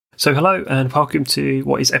So hello and welcome to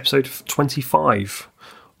what is episode 25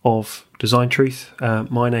 of Design Truth.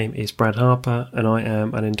 My name is Brad Harper and I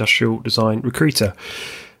am an industrial design recruiter.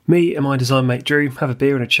 Me and my design mate Drew have a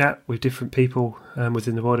beer and a chat with different people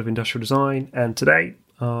within the world of industrial design, and today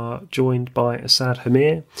are joined by Asad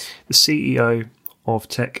Hamir, the CEO of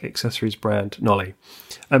tech accessories brand Nolly.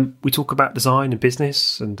 We talk about design and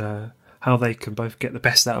business and how they can both get the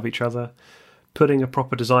best out of each other, putting a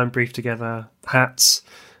proper design brief together, hats,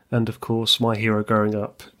 and of course my hero growing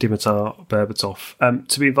up, Dimitar Berbatov.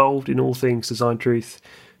 To be involved in all things Design Truth,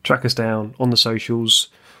 track us down on the socials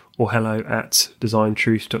or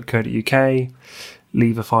hello@designtruth.co.uk.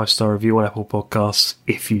 Leave a 5-star review on Apple Podcasts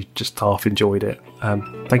if you just half enjoyed it.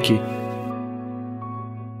 Thank you.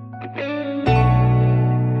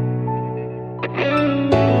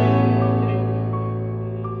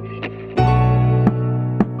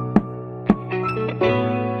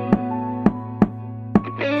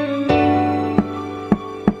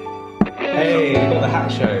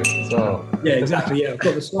 Yeah, exactly. Yeah, I've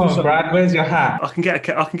got the Come on, Brad, where's your hat? I can get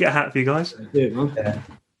a hat for you guys. Yeah, man.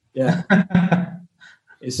 Yeah.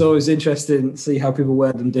 It's always interesting to see how people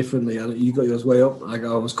wear them differently. You got yours way up.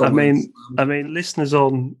 I mean, listeners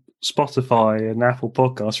on Spotify and Apple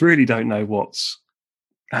Podcasts really don't know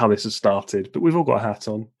how this has started, but we've all got a hat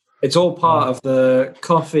on. It's all part of the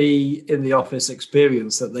coffee in the office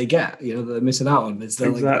experience that they get. You know, that they're missing out on. It's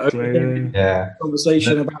exactly.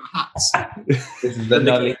 Conversation about hats. This is the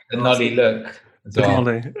Nolly look.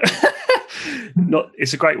 Nolly.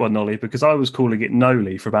 It's a great one, Nolly, because I was calling it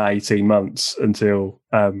Noli for about 18 months until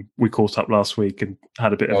we caught up last week and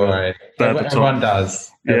had a bit of a Everyone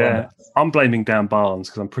does. I'm blaming Dan Barnes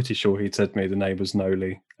because I'm pretty sure he said to me the name was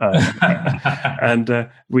Noli.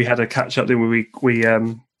 And we had a catch up, didn't we? We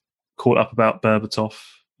caught up about Berbatov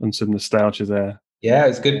and some nostalgia there. Yeah, it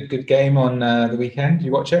was a good game on the weekend. Did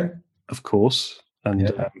you watch it? Of course.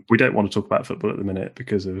 And we don't want to talk about football at the minute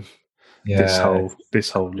because of this whole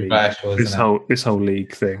league, this whole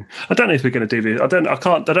league thing. I don't know if we're going to do this. I don't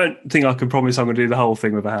think I can promise I'm going to do the whole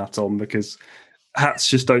thing with a hat on because hats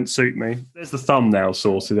just don't suit me. There's the thumbnail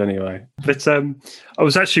sorted anyway. But I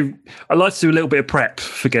like to do a little bit of prep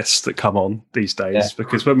for guests that come on these days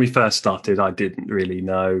because when we first started, I didn't really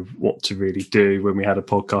know what to really do when we had a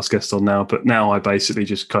podcast guest on now. But now I basically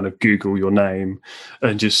just kind of Google your name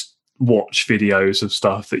and just watch videos of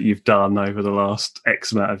stuff that you've done over the last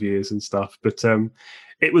X amount of years and stuff. But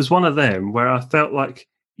it was one of them where I felt like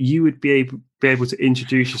you would be able to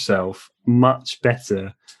introduce yourself much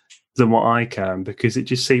better than what I can, because it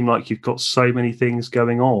just seemed like you've got so many things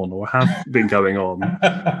going on or have been going on.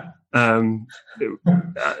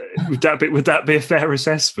 Would that be a fair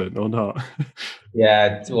assessment or not?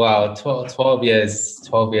 Yeah, well, 12 years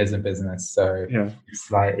in business, so it's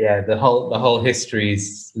like the whole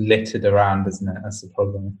history's littered around, isn't it? That's the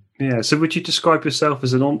problem. Yeah. So would you describe yourself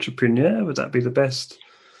as an entrepreneur? Would that be the best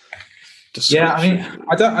description? Yeah, I mean,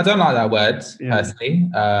 I don't like that word personally,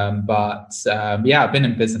 but I've been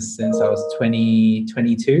in business since I was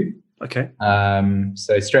 22. Okay.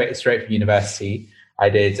 So straight from university. I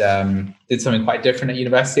did something quite different at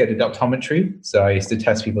university. I did optometry. So I used to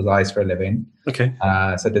test people's eyes for a living. Okay.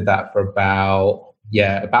 So I did that for about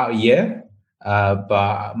a year.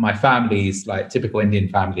 But my family's like typical Indian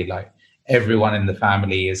family, like everyone in the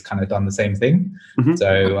family has kind of done the same thing. Mm-hmm.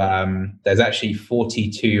 So there's actually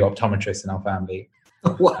 42 optometrists in our family.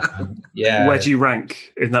 Wow. Where do you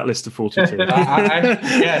rank in that list of 42?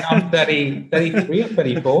 I'm 33 or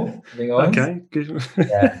 34. I think okay, good.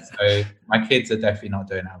 So my kids are definitely not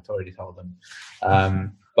doing it. I've already told them.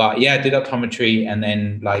 But did optometry and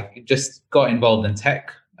then just got involved in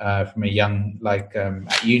tech from a young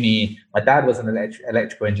at uni. My dad was an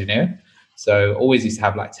electrical engineer, so always used to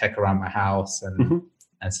have tech around my house and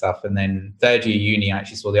stuff. And then third year uni, I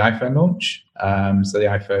actually saw the iPhone launch. So the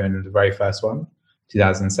iPhone, the very first one.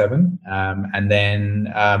 2007. And then,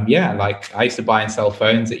 I used to buy and sell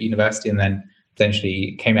phones at university and then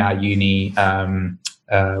essentially came out of uni,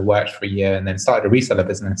 worked for a year and then started a reseller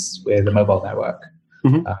business with a mobile network.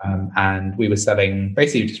 Mm-hmm. And we were selling,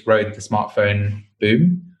 basically just rode the smartphone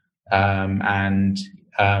boom. And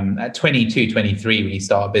at 22, 23, when you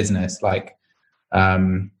start a business,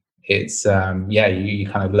 it's, you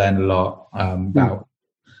kind of learn a lot about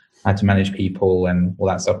how to manage people and all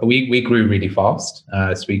that stuff. But we grew really fast.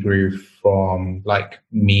 So we grew from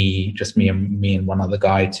me and one other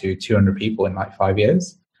guy to 200 people in 5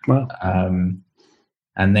 years. Wow.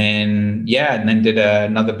 And then did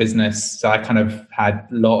another business. So I kind of had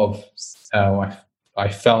a lot of, I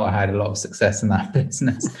felt I had a lot of success in that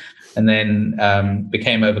business. And then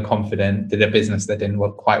became overconfident, did a business that didn't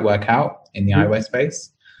quite work out in the eyewear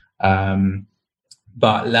space.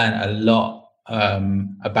 but learned a lot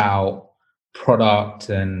about product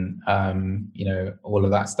and all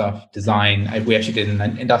of that stuff, design. We actually did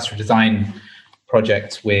an industrial design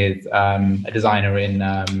project with a designer in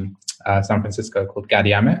San Francisco called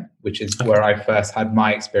Gadi Amit, which is where I first had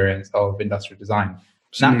my experience of industrial design.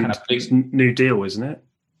 It's New Deal, isn't it?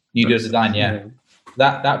 New Deal design, yeah.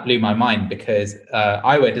 That blew my mind because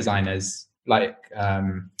eyewear designers, like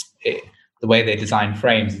the way they design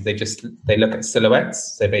frames is they look at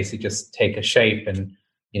silhouettes. So basically just take a shape and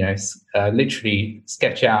literally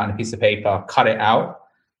sketch it out on a piece of paper, cut it out,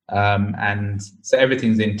 and so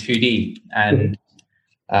everything's in 2D and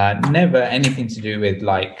never anything to do with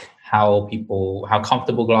like how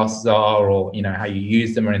comfortable glasses are or how you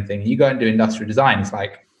use them or anything. You go and do industrial design, it's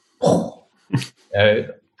like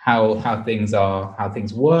how things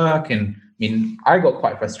work. And I mean, I got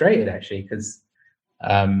quite frustrated actually because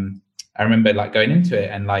I remember like going into it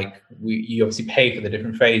and like you obviously pay for the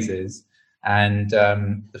different phases. And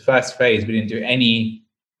the first phase, we didn't do any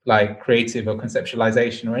like creative or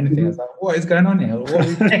conceptualization or anything. I was like, what is going on here? What are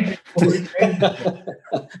we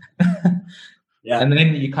Yeah. And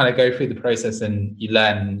then you kind of go through the process and you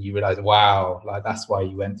learn and you realize, wow, like that's why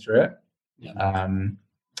you went through it. Yeah.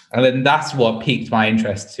 And then that's what piqued my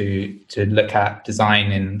interest to look at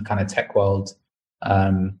design in kind of tech world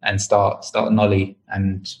and start Nolly,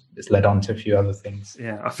 and it's led on to a few other things.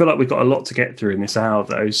 Yeah, I feel like we've got a lot to get through in this hour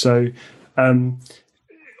though. So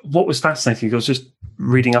what was fascinating, I was just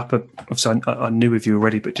reading up, obviously I knew of you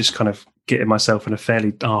already, but just kind of getting myself in a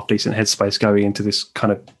fairly half-decent headspace going into this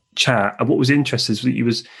kind of chat. And what was interesting is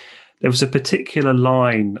that there was a particular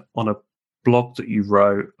line on a blog that you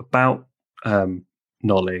wrote about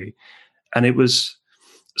Nolly, and it was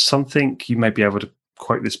something, you may be able to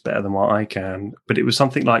quote this better than what I can, but it was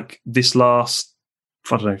something like this last,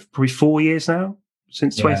 I don't know, probably 4 years now,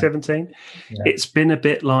 since 2017. Yeah. It's been a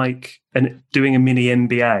bit like doing a mini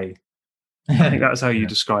MBA. I think that's how you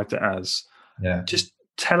described it as. Yeah. Just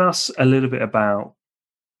tell us a little bit about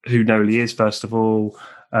who Nolly is, first of all.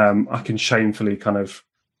 I can shamefully kind of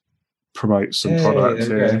promote some products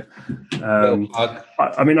here.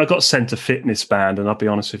 I mean, I got sent a fitness band, and I'll be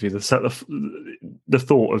honest with you, the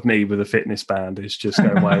thought of me with a fitness band is just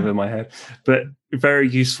going way over my head. But very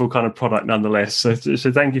useful kind of product nonetheless. So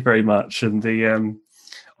thank you very much. And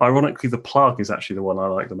ironically, the plug is actually the one I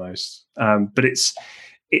like the most. But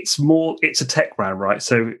it's a tech brand, right?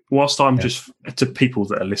 So whilst I'm just, to people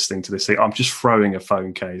that are listening to this thing, I'm just throwing a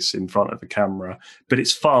phone case in front of the camera, but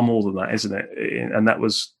it's far more than that, isn't it? And that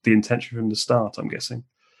was the intention from the start, I'm guessing.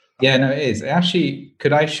 Yeah, no, it is. Actually,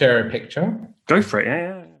 could I share a picture? Go for it.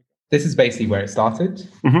 Yeah. This is basically where it started.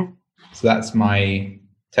 Mm-hmm. So that's my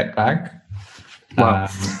tech bag. Wow.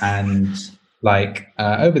 And like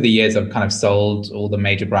over the years, I've kind of sold all the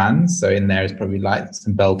major brands. So in there is probably like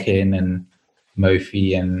some Belkin and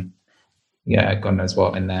Mophie and God knows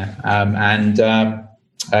what in there.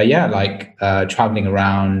 Traveling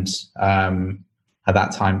around at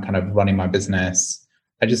that time, kind of running my business.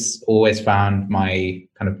 I just always found my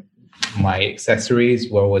accessories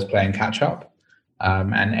were always playing catch up,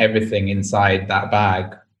 and everything inside that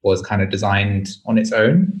bag was kind of designed on its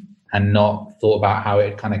own and not thought about how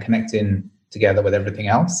it kind of connected in together with everything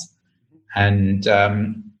else. And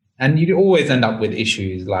you'd always end up with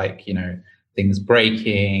issues like, things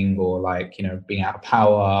breaking or like, being out of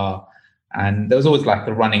power. And there was always like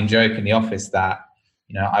the running joke in the office that,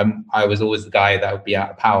 I was always the guy that would be out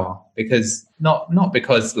of power because not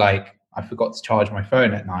because like I forgot to charge my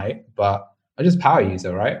phone at night, but I'm just a power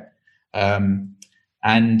user, right?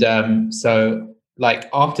 So like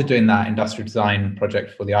after doing that industrial design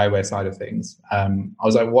project for the eyewear side of things, I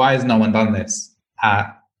was like, why has no one done this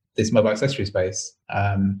at this mobile accessory space?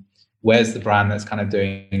 Where's the brand that's kind of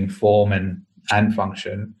doing form and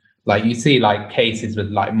function? Like you see like cases with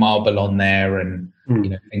like marble on there and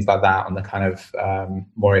things like that on the kind of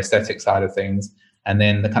more aesthetic side of things. And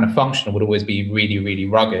then the kind of functional would always be really, really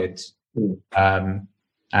rugged. And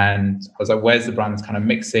I was like, where's the brand that's kind of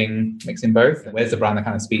mixing both? Where's the brand that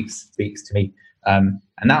kind of speaks to me? And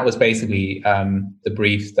that was basically the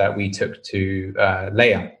brief that we took to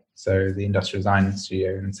Leia, so the industrial design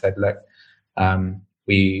studio, and said, look,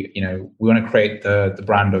 we want to create the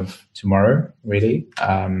brand of tomorrow, really.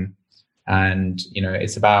 And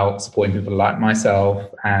it's about supporting people like myself.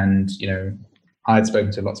 And I had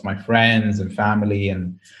spoken to lots of my friends and family,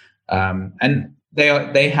 and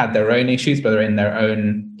they had their own issues, but they're in their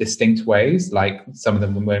own distinct ways. Like some of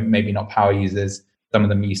them were maybe not power users. Some of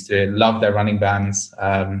them used to love their running bands,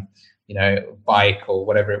 bike or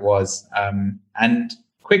whatever it was. And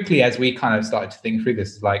quickly, as we kind of started to think through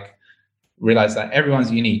this, like, realized that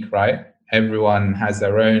everyone's unique, right? Everyone has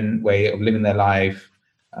their own way of living their life.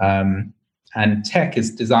 And tech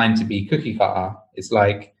is designed to be cookie cutter. It's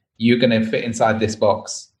like, you're going to fit inside this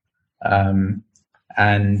box. My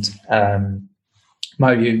view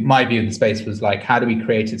of the space was like, how do we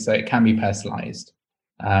create it so it can be personalized,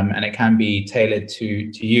 and it can be tailored to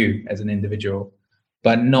you as an individual,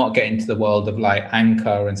 but not get into the world of like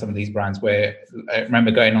Anker and some of these brands, where I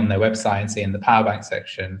remember going on their website and seeing the power bank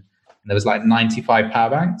section, and there was like 95 power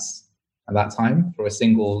banks at that time for a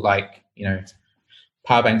single, like, you know,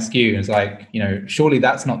 power bank SKU. And it's like, you know, surely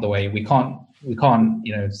that's not the way. We can't,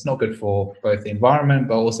 you know, it's not good for both the environment,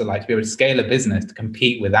 but also like to be able to scale a business to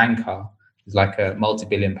compete with Anker is like a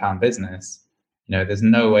multi-billion pound business. You know, there's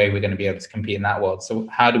no way we're going to be able to compete in that world. So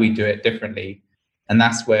how do we do it differently? And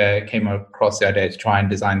that's where it came across the idea to try and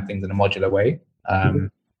design things in a modular way.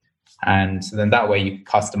 And so then that way you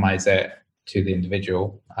customize it to the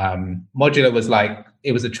individual. Modular was like,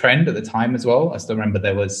 it was a trend at the time as well. I still remember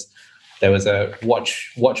there was a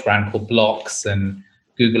watch brand called Blocks, and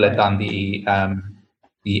Google had done the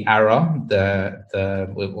Ara,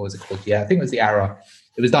 what was it called? Yeah, I think it was the Ara.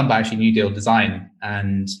 It was done by actually New Deal Design,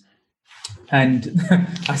 and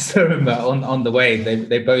I still remember on the way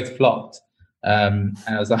they both flopped, and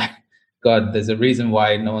I was like, God, there's a reason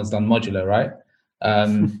why no one's done modular, right?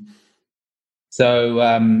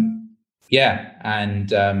 Yeah,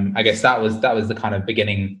 and I guess that was the kind of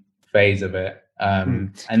beginning phase of it,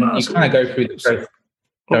 and you kind of go through the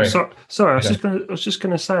process. Sorry, I was just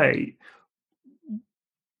going to say,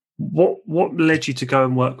 what led you to go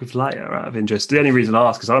and work with Layer, out of interest? The only reason I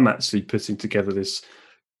ask is I'm actually putting together this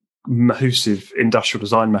massive industrial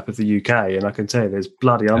design map of the UK, and I can tell you there's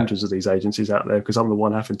bloody hundreds of these agencies out there, because I'm the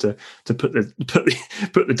one having to put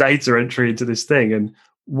the data entry into this thing. And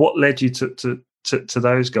what led you to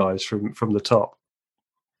those guys from the top?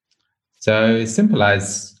 So it's simple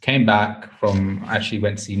as came back from, actually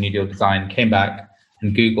went to see New Deal Design, came back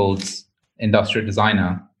and Googled industrial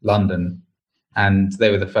designer London, and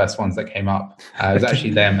they were the first ones that came up. It was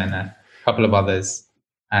actually them and a couple of others.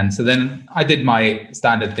 And so then I did my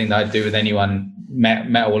standard thing that I'd do with anyone,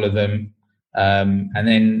 met all of them. And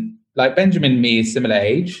then like Benjamin and me is similar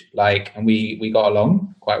age, like, and we got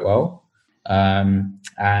along quite well.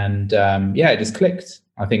 It just clicked.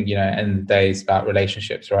 I think, you know, end of the day it's about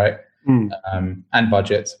relationships, right? And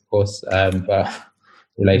budgets, of course, but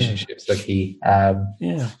relationships are key.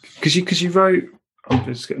 Because you wrote, I'm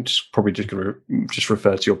just probably just going to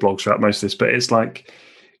refer to your blogs throughout most of this, but it's like,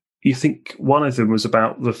 you think one of them was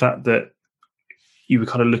about the fact that you were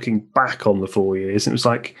kind of looking back on the 4 years, and it was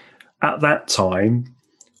like, at that time,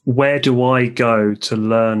 where do I go to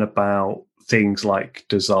learn about things like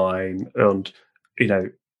design? And, you know,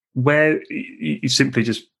 where you simply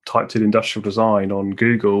just typed in industrial design on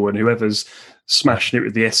Google, and whoever's smashing it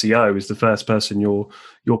with the SEO is the first person you're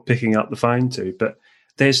picking up the phone to. But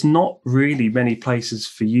there's not really many places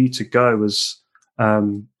for you to go as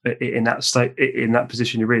in that state, in that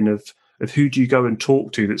position you're in, of who do you go and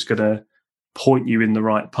talk to that's going to point you in the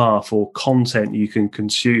right path, or content you can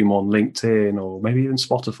consume on LinkedIn or maybe even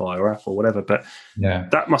Spotify or Apple, whatever. But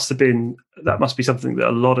that must be something that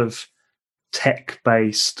a lot of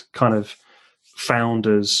tech-based kind of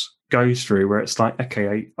founders go through, where it's like,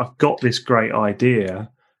 okay, I've got this great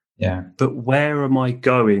idea, but where am I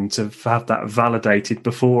going to have that validated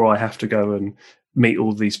before I have to go and meet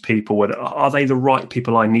all these people? Are they the right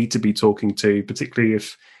people I need to be talking to, particularly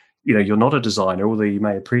if, you know, you're not a designer, although you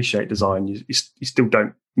may appreciate design, you still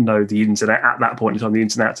don't know the ins and outs at that point in time, the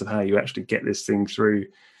ins and outs of how you actually get this thing through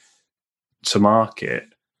to market.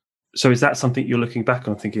 So is that something you're looking back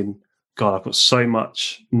on thinking, God, I've got so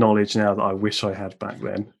much knowledge now that I wish I had back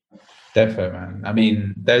then? Definitely, man. I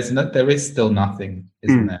mean, there is still nothing,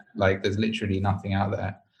 isn't there? Like, there's literally nothing out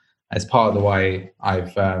there. As part of the why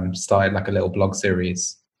I've started like a little blog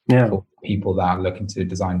series for people that are looking to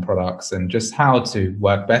design products, and just how to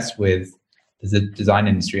work best with the design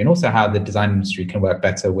industry, and also how the design industry can work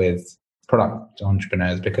better with product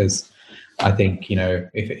entrepreneurs. Because I think, you know,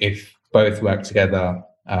 if both work together,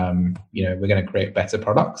 you know, we're going to create better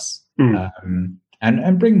products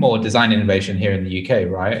and bring more design innovation here in the UK,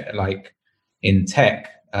 right? Like in tech,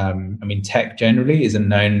 I mean, tech generally isn't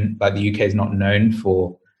known, like the UK is not known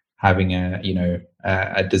for having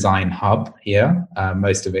a design hub here.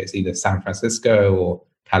 Most of it's either San Francisco or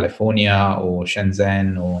California or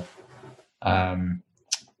Shenzhen or I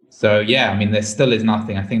mean, there still is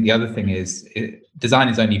nothing. I think the other thing is design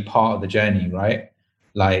is only part of the journey, right?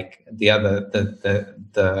 Like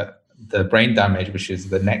the brain damage, which is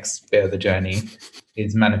the next bit of the journey,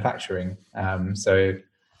 is manufacturing. So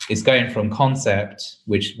it's going from concept,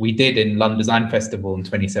 which we did in London Design Festival in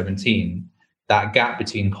 2017. That gap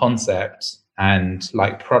between concept and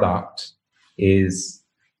like product is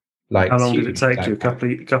like. How long did it take you? A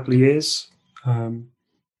couple of years?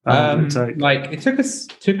 Like it took us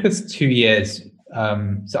 2 years.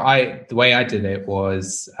 So the way I did it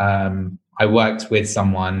was I worked with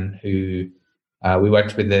someone who we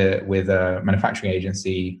worked with a manufacturing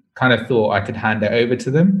agency. Kind of thought I could hand it over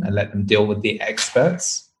to them and let them deal with the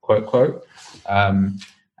experts, quote quote.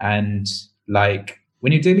 And like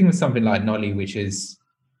when you're dealing with something like Nolly, which is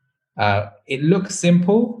it looks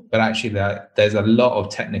simple, but actually there's a lot of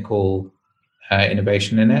technical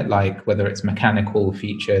innovation in it, like whether it's mechanical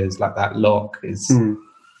features, like that lock is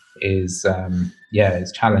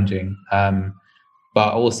challenging.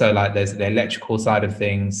 But also like there's the electrical side of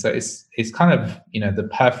things. So it's kind of, the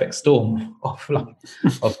perfect storm of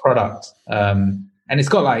product. And it's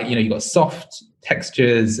got like, you've got soft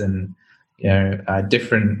textures and,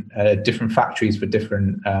 different factories for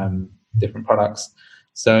different products.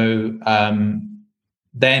 So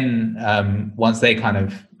then once they kind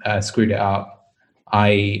of screwed it up,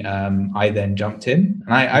 I then jumped in,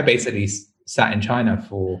 and I basically sat in China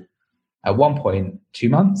for at one point 2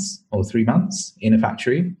 months or 3 months in a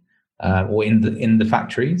factory or in the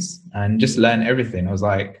factories, and just learn everything. I was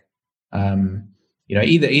like,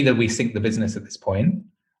 either we sink the business at this point,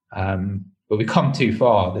 but we come too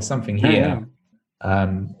far. There's something here,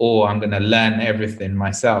 or I'm going to learn everything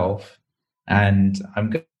myself, and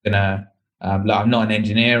I'm gonna. I'm not an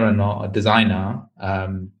engineer, I'm not a designer,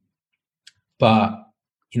 but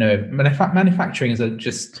manufacturing is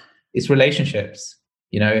it's relationships.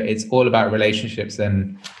 It's all about relationships,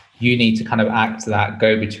 and you need to kind of act that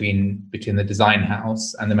go between the design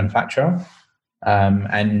house and the manufacturer,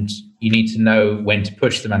 and you need to know when to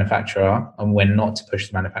push the manufacturer and when not to push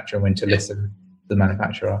the manufacturer, when to listen to the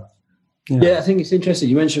manufacturer. Yeah, I think it's interesting.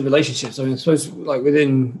 You mentioned relationships. I mean, I suppose like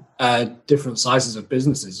within different sizes of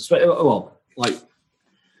businesses, like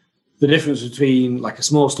the difference between like a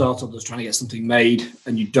small startup that's trying to get something made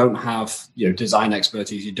and you don't have, design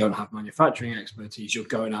expertise, you don't have manufacturing expertise, you're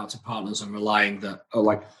going out to partners and relying that, or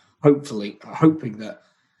like hoping that,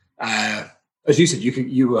 as you said,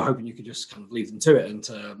 you were hoping you could just kind of leave them to it and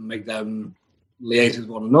to make them liaise with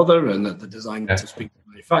one another, and that the design to speak to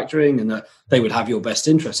manufacturing, and that they would have your best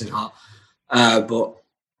interest in heart. But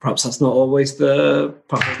perhaps that's not always the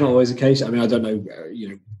case. I mean, I don't know,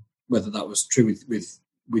 whether that was true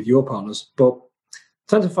with your partners, but I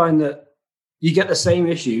tend to find that you get the same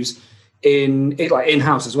issues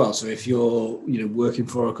in-house as well. So if you're working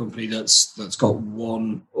for a company that's got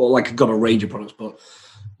one, or like got a range of products, but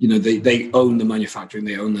they own the manufacturing,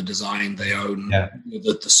 they own the design, they own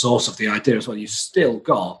the source of the idea as well, you've still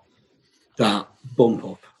got that bump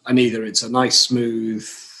up, and either it's a nice smooth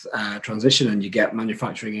transition and you get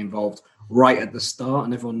manufacturing involved right at the start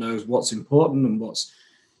and everyone knows what's important and what's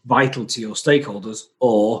vital to your stakeholders,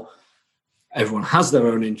 or everyone has their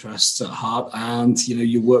own interests at heart, and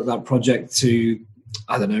you work that project to,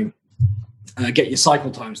 I don't know, get your cycle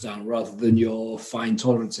times down rather than your fine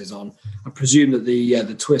tolerances on. I presume that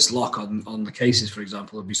the twist lock on the cases, for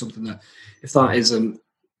example, would be something that, if that isn't,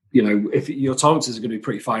 if your tolerances are going to be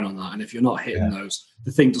pretty fine on that, and if you're not hitting those,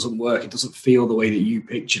 the thing doesn't work. It doesn't feel the way that you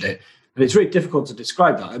pictured it, and it's really difficult to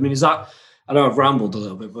describe that. I mean, is that? I know I've rambled a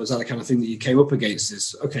little bit, but is that the kind of thing that you came up against?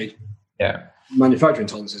 Is okay? Yeah. Manufacturing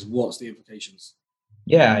tolerances. What's the implications?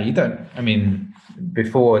 Yeah, you don't. I mean,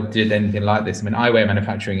 before I did anything like this, I mean, eyewear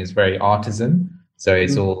manufacturing is very artisan, so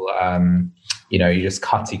it's all you're just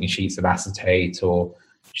cutting sheets of acetate or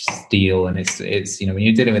steel, and it's when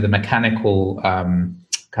you're dealing with a mechanical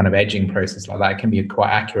kind of edging process like that, it can be quite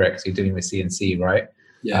accurate because you're dealing with CNC, right?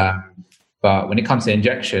 Yeah. But when it comes to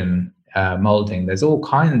injection molding, there's all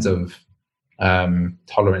kinds of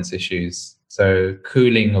tolerance issues. So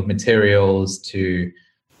cooling of materials to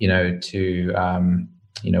what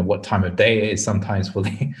time of day it is sometimes for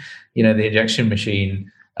the the injection machine,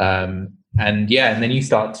 and then you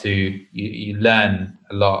start to you learn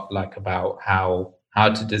a lot like about how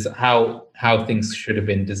things should have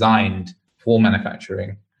been designed for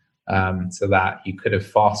manufacturing, so that you could have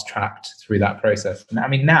fast tracked through that process. And I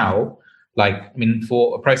mean now,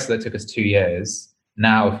 for a process that took us 2 years,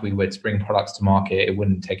 now if we were to bring products to market, it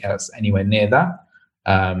wouldn't take us anywhere near that.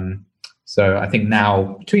 So I think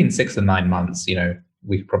now between 6 and 9 months,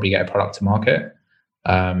 we could probably get a product to market.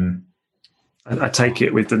 And I take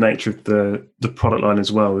it with the nature of the product line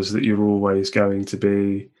as well, is that you're always going to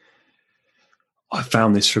be. I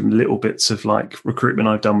found this from little bits of like recruitment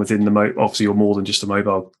I've done within obviously you're more than just a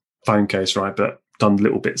mobile phone case, right? But done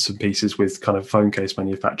little bits and pieces with kind of phone case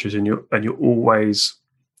manufacturers, and you're always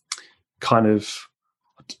kind of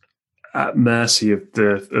at mercy of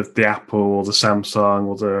the Apple or the Samsung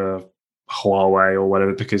or the Huawei or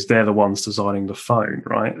whatever, because they're the ones designing the phone,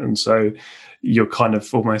 right? And so you're kind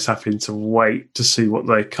of almost having to wait to see what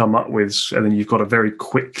they come up with, and then you've got to very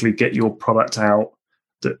quickly get your product out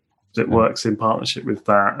that works in partnership with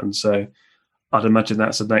that. And so I'd imagine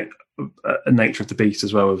that's a nature of the beast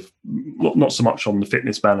as well, of not so much on the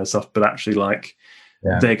fitness band and stuff, but actually like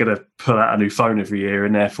they're going to put out a new phone every year,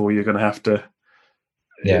 and therefore you're going to have to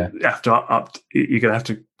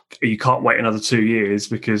you can't wait another 2 years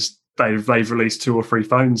because they've released 2 or 3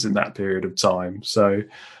 phones in that period of time. So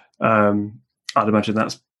I'd imagine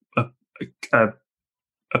that's a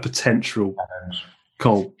potential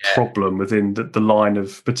problem within the line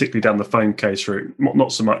of, particularly down the phone case route,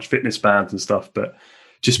 not so much fitness bands and stuff, but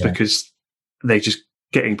just because they're just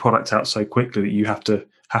getting product out so quickly that you have to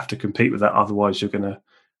compete with that. Otherwise, you're going to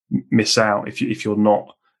miss out if you're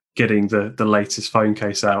not getting the latest phone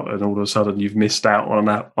case out, and all of a sudden you've missed out on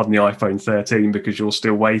the iPhone 13 because you're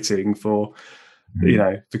still waiting for,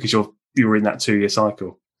 because you're in that 2-year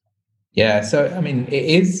cycle. Yeah, so I mean,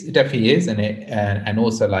 it definitely is, and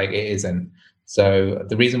also like it isn't. So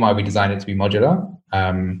the reason why we designed it to be modular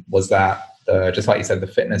was that just like you said, the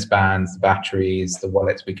fitness bands, the batteries, the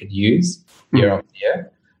wallets we could use year after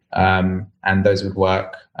year, and those would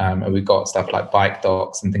work. And we've got stuff like bike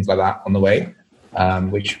docks and things like that on the way,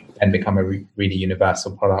 which then become a really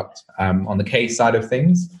universal product. On the case side of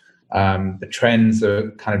things, the trends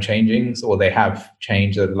are kind of changing, or they have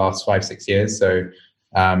changed over the last 5-6 years. So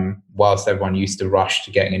whilst everyone used to rush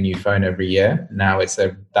to getting a new phone every year, now it's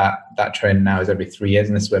that trend now is every 3 years,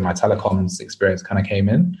 and this is where my telecoms experience kind of came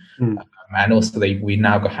in. And also we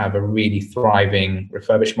now have a really thriving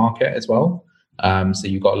refurbished market as well. So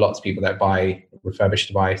you've got lots of people that buy refurbished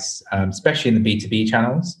device, especially in the B2B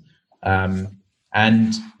channels.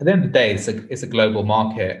 And at the end of the day, it's a global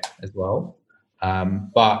market as well.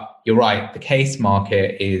 But you're right, the case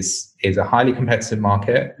market is a highly competitive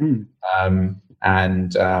market.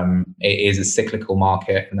 And it is a cyclical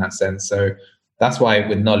market in that sense. So that's why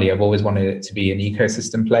with Nolly, I've always wanted it to be an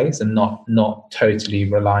ecosystem place and not totally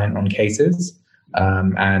reliant on cases.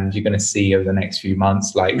 And you're going to see over the next few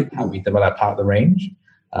months, like how we develop out the range.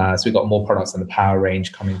 So we've got more products in the power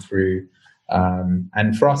range coming through.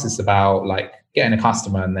 And for us, it's about like getting a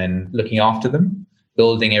customer and then looking after them,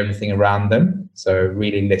 building everything around them. So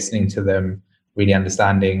really listening to them, really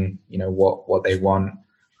understanding, what they want.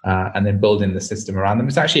 And then building the system around them.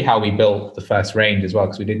 It's actually how we built the first range as well,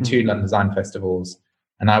 because we did 2 London Design Festivals,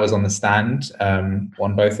 and I was on the stand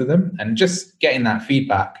on both of them. And just getting that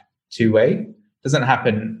feedback two-way doesn't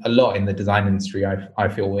happen a lot in the design industry, I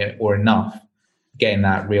feel, or enough. Getting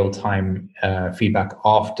that real-time feedback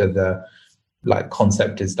after the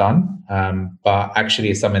concept is done, but actually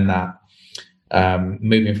it's something that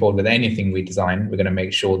moving forward with anything we design, we're going to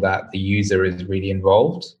make sure that the user is really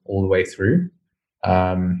involved all the way through.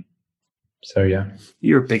 So yeah,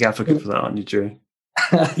 you're a big advocate for that, aren't you, Joe?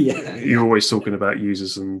 Yeah, you're always talking about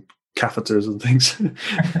users and catheters and things.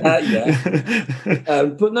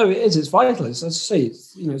 But no, it's vital. As I say,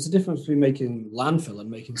 it's a difference between making landfill and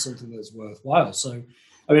making something that's worthwhile. So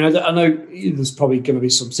I mean, I know there's probably going to be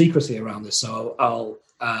some secrecy around this, so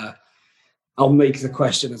I'll make the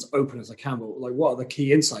question as open as I can. But what are the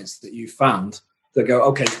key insights that you found that go,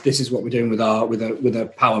 okay, this is what we're doing with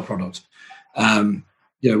a power product?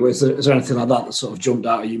 Is there anything like that sort of jumped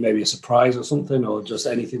out at you, maybe a surprise or something, or just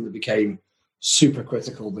anything that became super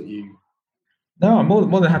critical that you? No, I'm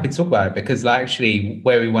more than happy to talk about it, because actually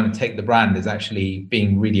where we want to take the brand is actually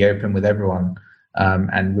being really open with everyone,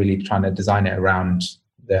 and really trying to design it around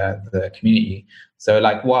the community. So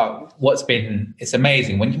it's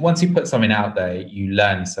amazing once you put something out there, you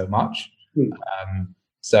learn so much.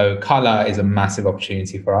 So color is a massive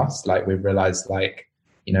opportunity for us. We've realized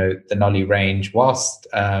the Nolly range, whilst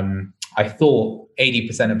I thought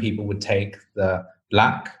 80% of people would take the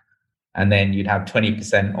black, and then you'd have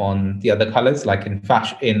 20% on the other colors. Like in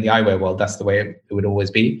fashion, in the eyewear world, that's the way it would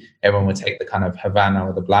always be. Everyone would take the kind of Havana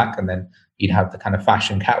or the black, and then you'd have the kind of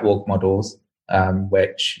fashion catwalk models,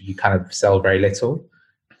 which you kind of sell very little.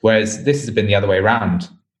 Whereas this has been the other way around.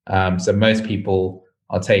 So most people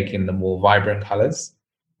are taking the more vibrant colors,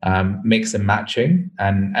 mix and matching,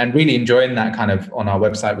 and really enjoying that kind of. On our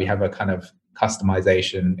website, we have a kind of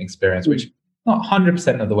customization experience, which not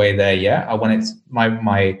 100% of the way there yet. I wanted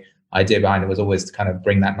my idea behind it was always to kind of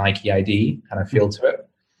bring that Nike ID kind of feel to it.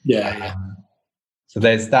 Yeah. So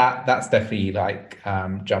there's that. That's definitely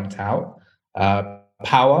jumped out.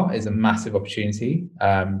 Power is a massive opportunity.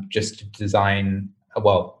 Just to design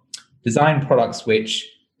products which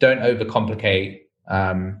don't overcomplicate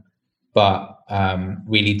but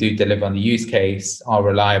really do deliver on the use case, are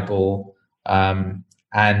reliable,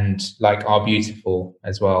 and like are beautiful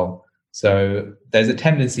as well. So there's a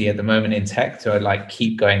tendency at the moment in tech to like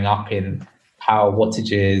keep going up in power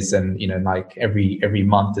wattages, and like every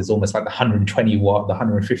month there's almost like the 120 watt, the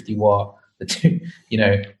 150 watt, the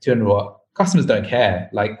 200 watt. Customers don't care.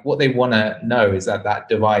 Like what they want to know is that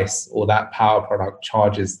device or that power product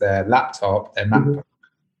charges their laptop, their MacBook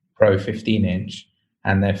Pro 15-inch,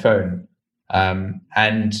 and their phone.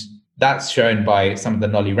 And that's shown by some of the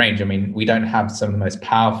Nolly range. I mean, we don't have some of the most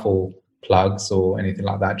powerful plugs or anything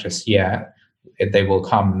like that just yet. They will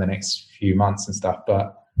come in the next few months and stuff.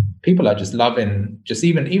 But people are just loving just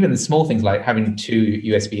even the small things like having 2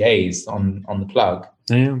 USB-As on the plug.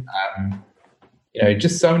 Yeah.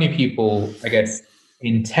 Just so many people, I guess,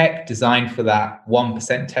 in tech designed for that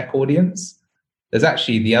 1% tech audience. There's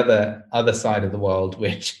actually the other side of the world,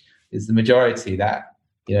 which is the majority that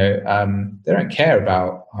they don't care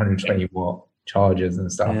about 120 watt chargers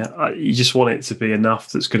and stuff. Yeah, you just want it to be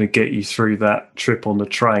enough that's going to get you through that trip on the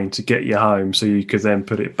train to get you home, so you could then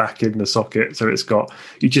put it back in the socket. So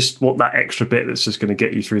you just want that extra bit that's just going to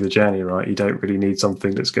get you through the journey, right? You don't really need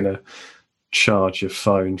something that's going to charge your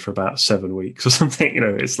phone for about 7 weeks or something.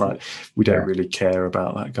 It's like we don't really care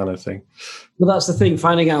about that kind of thing. Well, that's the thing.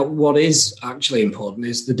 Finding out what is actually important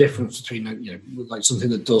is the difference between like something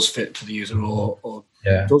that does fit for the user or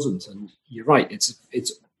doesn't. And you're right. It's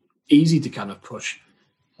easy to kind of push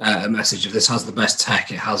a message of this has the best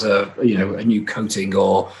tech. It has a new coating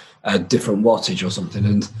or a different wattage or something.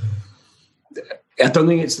 And I don't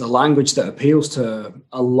think it's the language that appeals to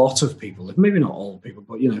a lot of people. Maybe not all people,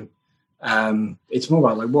 but it's more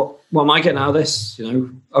about like what am I getting out of this?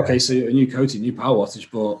 Okay, so a new coating, new power wattage,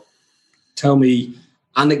 but tell me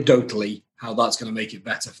anecdotally how that's going to make it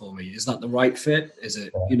better for me. Is that the right fit? Is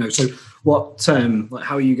it So what?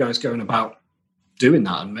 How are you guys going about doing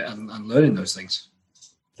that and learning those things?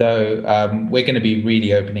 So we're going to be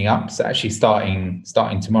really opening up. So actually starting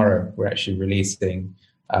tomorrow, we're actually releasing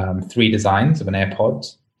 3 designs of an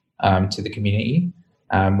AirPod to the community.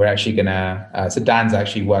 We're actually gonna. So Dan's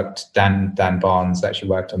actually worked. Dan Barnes actually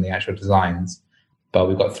worked on the actual designs, but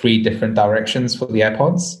we've got 3 different directions for the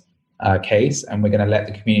AirPods case, and we're going to let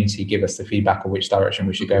the community give us the feedback of which direction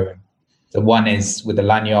we should go in. So one is with a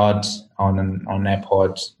lanyard on an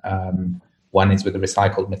AirPod. One is with a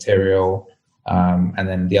recycled material, and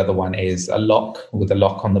then the other one is a lock with a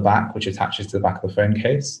lock on the back, which attaches to the back of the phone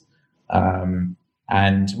case. And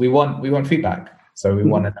we want feedback. So we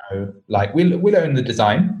want to know, like, we'll own the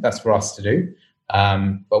design. That's for us to do.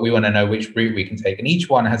 But we want to know which route we can take. And each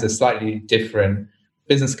one has a slightly different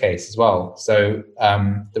business case as well. So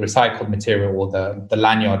the recycled material or the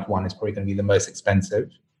lanyard one is probably going to be the most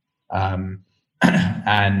expensive. And,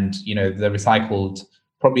 the recycled,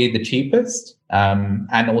 probably the cheapest,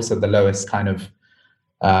 and also the lowest kind of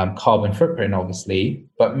carbon footprint, obviously,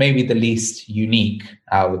 but maybe the least unique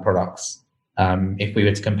out of the products. If we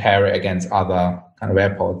were to compare it against other kind of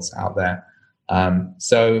AirPods out there.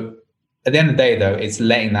 So at the end of the day, though, it's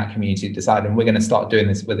letting that community decide. And we're going to start doing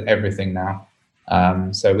this with everything now.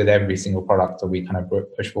 So with every single product that we kind of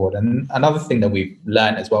push forward. And another thing that we've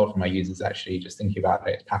learned as well from our users, actually, just thinking about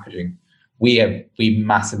it, packaging. We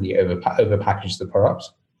massively over-packaged the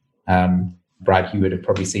product. Brad, you would have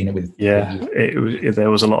probably seen it with... Yeah,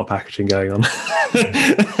 there was a lot of packaging going on.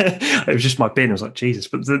 It was just my bin. I was like, Jesus.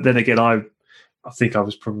 But then again, I think I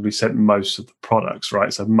was probably sent most of the products,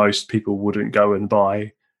 right? So most people wouldn't go and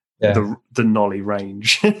buy the Nolly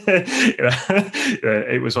range. It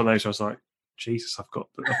was one of those where I was like, Jesus, I've got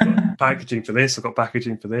packaging for this. I've got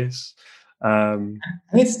packaging for this.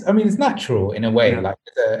 It's natural in a way. Like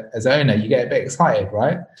as an owner, you get a bit excited,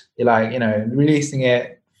 right? You're like, releasing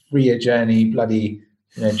it, 3-year journey, bloody,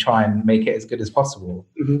 try and make it as good as possible.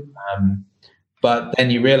 Mm-hmm. But then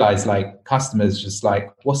you realize, like, customers just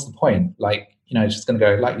like, what's the point? Like, it's just going to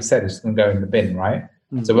go, like you said, it's just going to go in the bin, right?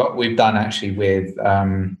 Mm-hmm. So what we've done actually with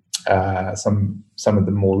some of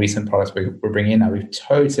the more recent products we're bringing in now, we've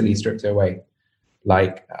totally stripped it away.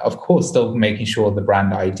 Like, of course, still making sure the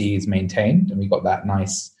brand ID is maintained, and we got that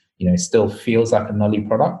nice, still feels like a Nolly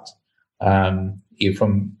product.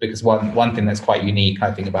 Because one thing that's quite unique,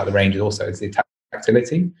 I think, about the range is also is the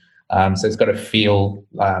tactility. So it's got to feel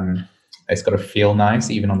nice,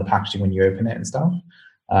 even on the packaging when you open it and stuff.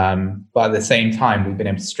 But at the same time, we've been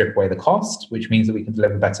able to strip away the cost, which means that we can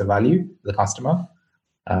deliver better value to the customer.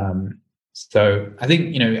 So I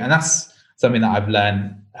think, and that's something that I've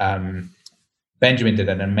learned. Benjamin did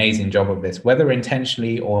an amazing job of this, whether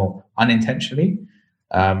intentionally or unintentionally.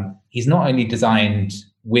 He's not only designed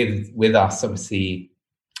with us, obviously,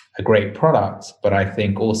 a great product, but I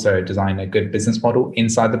think also design a good business model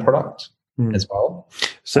inside the product as well.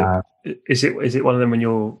 So is it one of them when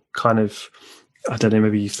you're kind of, I don't know,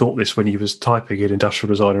 maybe you thought this when you was typing in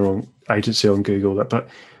industrial designer on agency on Google, but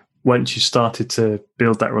once you started to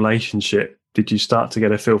build that relationship, did you start to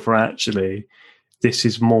get a feel for actually this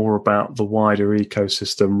is more about the wider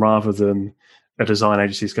ecosystem rather than a design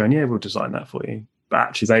agency is going, yeah, we'll design that for you. But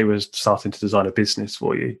actually they were starting to design a business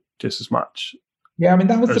for you just as much. Yeah, I mean,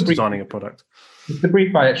 that was as the brief, designing a product. The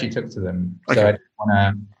brief I actually took to them. So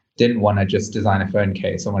I didn't want to just design a phone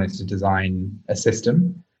case. I wanted to design a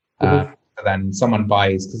system. And then someone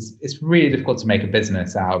buys, because it's really difficult to make a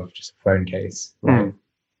business out of just a phone case, right?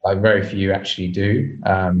 Like very few actually do.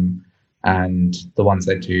 And the ones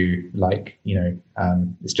that do, like,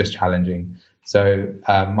 it's just challenging. So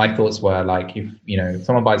my thoughts were like, if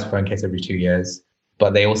someone buys a phone case every 2 years,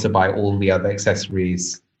 but they also buy all the other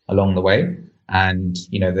accessories along the way, and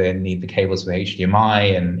they need the cables for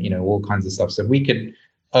HDMI and all kinds of stuff. So we could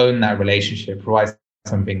own that relationship, provide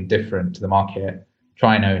something different to the market,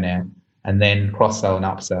 try and own it, and then cross-sell and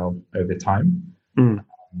upsell over time.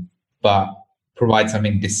 But provide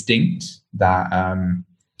something distinct that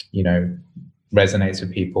resonates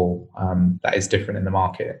with people, that is different in the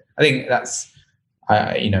market. I think that's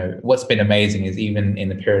what's been amazing is even in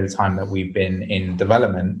the period of time that we've been in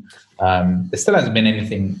development, there still hasn't been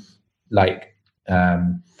anything like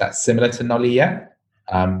that's similar to Nolly yet.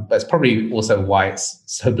 But it's probably also why it's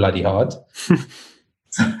so bloody hard.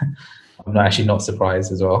 I'm actually not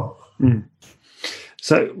surprised as well.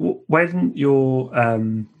 So when you're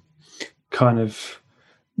kind of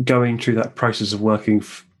going through that process of working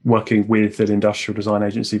with an industrial design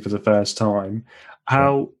agency for the first time,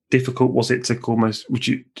 how difficult was it to almost,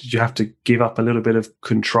 did you have to give up a little bit of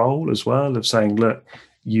control as well, of saying, look,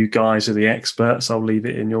 you guys are the experts, I'll leave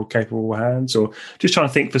it in your capable hands? Or just trying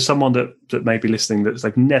to think for someone that may be listening that's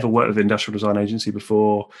like never worked with an industrial design agency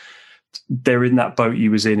before, they're in that boat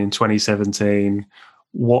you was in 2017.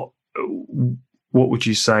 What would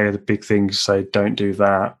you say are the big things? Say, don't do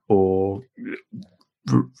that, or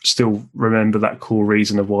still remember that core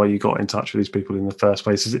reason of why you got in touch with these people in the first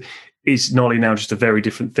place? Is Nolly now just a very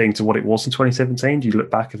different thing to what it was in 2017? Do you look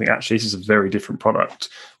back and think, actually, this is a very different product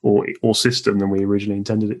or system than we originally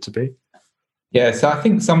intended it to be? Yeah, so I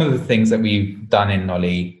think some of the things that we've done in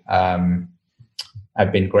Nolly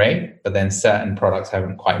have been great, but then certain products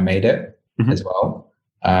haven't quite made it as well.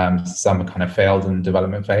 Some are kind of failed in the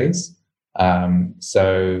development phase. And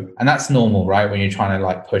that's normal, right? When you're trying to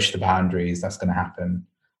like push the boundaries, that's going to happen.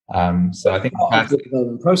 So I think part of the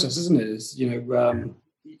development process, isn't it? Is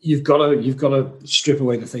you've got to strip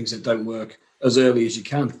away the things that don't work as early as you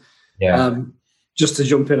can. Yeah. Just to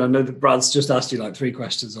jump in, I know that Brad's just asked you like 3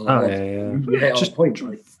 questions. Just point,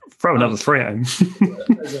 right? Throw another 3 at him.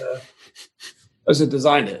 As a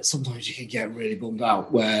designer, sometimes you can get really bummed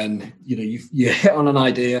out when you hit on an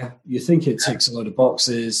idea, you think it ticks a load of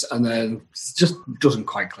boxes, and then it just doesn't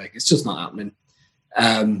quite click. It's just not happening.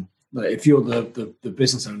 But if you're the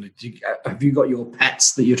business owner, have you got your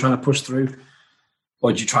pets that you're trying to push through,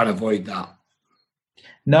 or do you try to avoid that?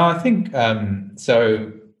 No, I think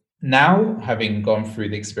so. Now, having gone through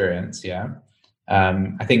the experience,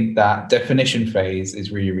 I think that definition phase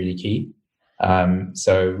is really, really key.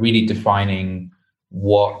 So really defining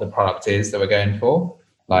what the product is that we're going for,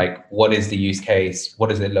 like what is the use case, what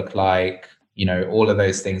does it look like, all of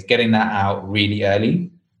those things, getting that out really early.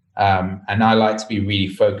 And I like to be really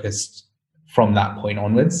focused from that point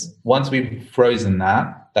onwards. Once we've frozen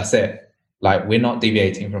that, that's it. Like, we're not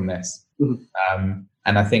deviating from this. And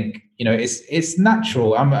I think, it's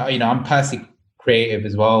natural. I'm personally creative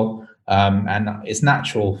as well. And it's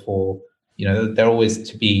natural for, there are always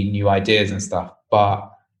to be new ideas and stuff. But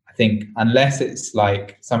I think unless it's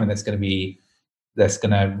like something that's going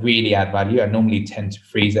to really add value, I normally tend to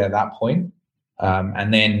freeze it at that point.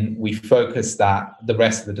 And then we focus the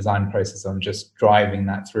rest of the design process on just driving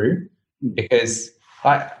that through. Because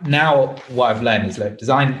now what I've learned is like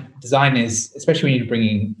design is, especially when you're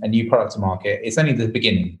bringing a new product to market, it's only the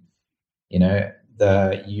beginning.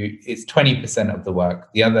 It's 20% of the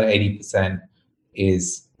work. The other 80%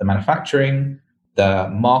 is the manufacturing, the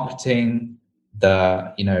marketing,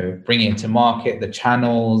 the bringing it to market, the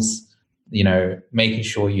channels, making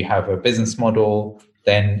sure you have a business model,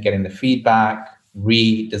 then getting the feedback,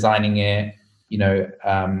 redesigning it,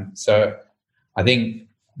 so I think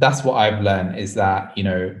that's what I've learned is that,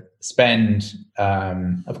 spend,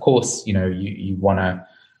 of course, you want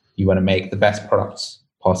to make the best products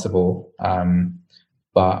possible.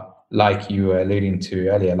 But like you were alluding to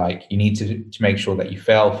earlier, like you need to make sure that you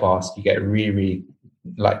fail fast, you get really, really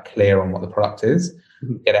like clear on what the product is.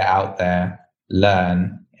 get it out there,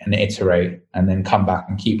 learn and iterate, and then come back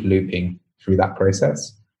and keep looping through that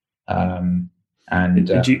process. And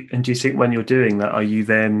do you think when you're doing that, are you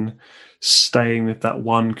then staying with that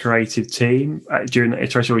one creative team during the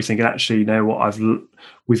iteration, or are you thinking, actually, you know what,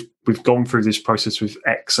 we've gone through this process with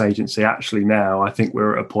X agency, actually now I think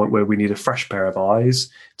we're at a point where we need a fresh pair of eyes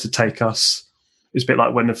to take us? It's a bit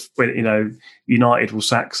like when you know, United will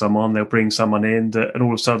sack someone, they'll bring someone in and all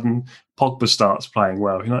of a sudden Pogba starts playing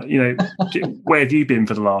well. You know, where have you been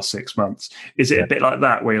for the last 6 months? Is it a bit like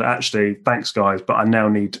that where you're actually, thanks guys, but I now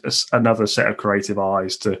need another set of creative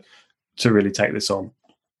eyes to really take this on?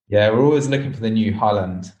 Yeah, we're always looking for the new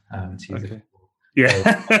Haaland.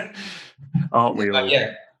 Yeah, aren't we all?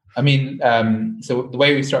 Yeah, I mean, so the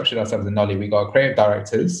way we structured ourselves in Nolly, we got creative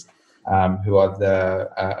directors who are the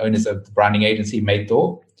owners of the branding agency Made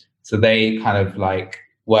Thought. So they kind of like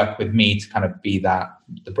work with me to kind of be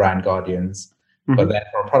the brand guardians. Mm-hmm. But then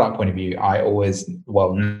from a product point of view,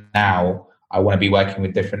 now I want to be working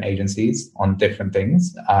with different agencies on different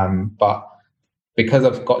things. But because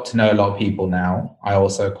I've got to know a lot of people now, I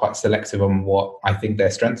also quite selective on what I think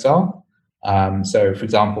their strengths are. So, for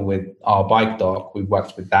example, with our bike doc, we've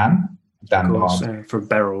worked with Dan Barnes. From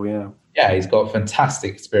Beryl, yeah. Yeah, he's got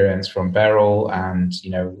fantastic experience from Beryl and,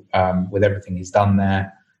 you know, with everything he's done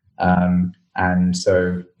there. And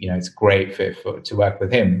so, you know, it's a great fit to work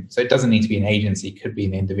with him. So it doesn't need to be an agency. It could be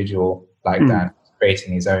an individual like Dan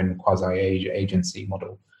creating his own quasi-agency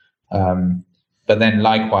model. But then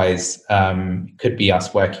likewise, could be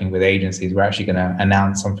us working with agencies. We're actually going to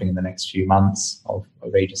announce something in the next few months of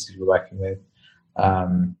agencies we're working with.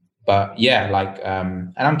 But yeah,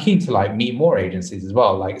 and I'm keen to like meet more agencies as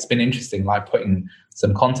well. Like it's been interesting, like putting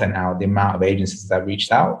some content out, the amount of agencies that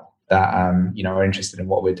reached out that, you know, are interested in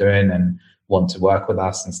what we're doing and want to work with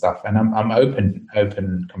us and stuff. And I'm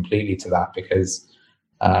open completely to that because,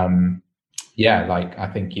 yeah, like I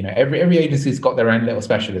think, you know, every agency's got their own little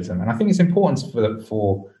specialism, and I think it's important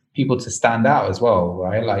for people to stand out as well,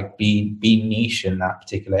 right? Like be niche in that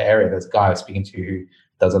particular area. There's a guy I was speaking to who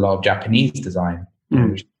does a lot of Japanese design,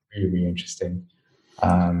 which is really, really interesting.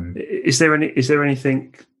 Is there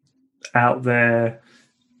anything out there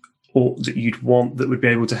or that you'd want that would be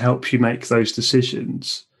able to help you make those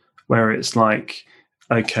decisions, where it's like,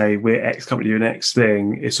 okay, we're X company doing X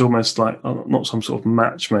thing. It's almost like not some sort of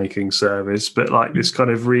matchmaking service, but like this kind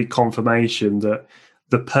of reconfirmation that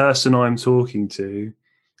the person I'm talking to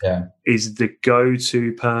is the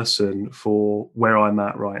go-to person for where I'm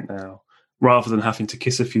at right now, rather than having to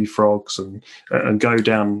kiss a few frogs and go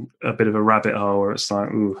down a bit of a rabbit hole where it's like,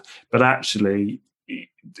 ooh, but actually,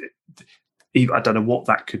 I don't know what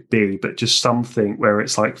that could be, but just something where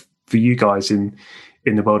it's like for you guys in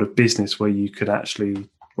the world of business where you could actually,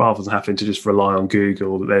 rather than having to just rely on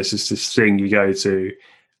Google, that there's just this thing you go to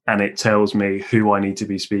and it tells me who I need to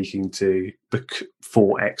be speaking to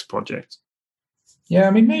for X project. Yeah,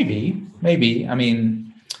 I mean, maybe. I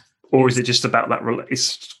mean, or is it just about that?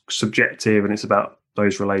 It's subjective and it's about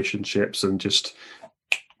those relationships and just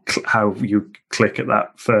how you click at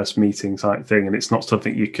that first meeting type thing. And it's not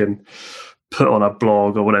something you can put on a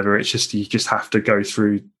blog or whatever. It's just, you just have to go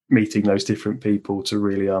through meeting those different people to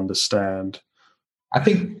really understand. I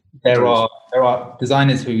think there are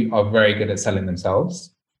designers who are very good at selling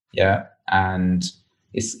themselves. Yeah. And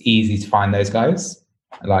it's easy to find those guys.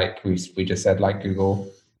 Like we just said, like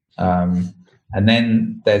Google. And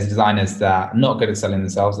then there's designers that are not good at selling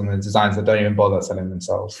themselves, and there's designers that don't even bother selling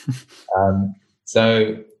themselves.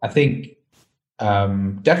 So I think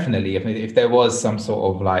definitely if there was some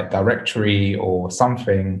sort of like directory or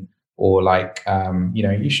something, or like, you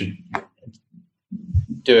know, you should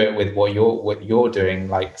do it with what you're doing,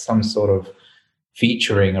 like some sort of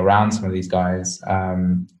featuring around some of these guys.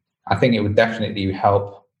 I think it would definitely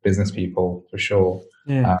help business people for sure.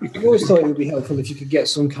 Yeah, I always thought it would be helpful if you could get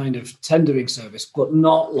some kind of tendering service, but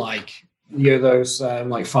not like, you know, those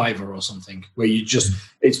like Fiverr or something where you just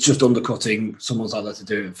it's just undercutting someone's out there to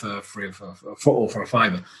do it for free or for a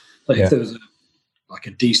Fiverr. But if there was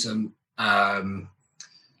a decent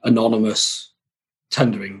anonymous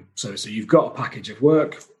tendering service, so you've got a package of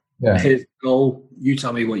work. Yeah. Here's the goal. You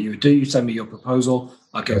tell me what you would do. You send me your proposal.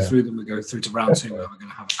 I go through them. We go through to round 2 where we're going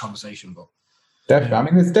to have a conversation. But definitely, I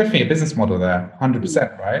mean, there's definitely a business model there,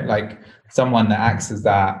 100%, right? Like someone that acts as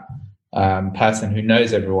that person who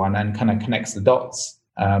knows everyone and kind of connects the dots.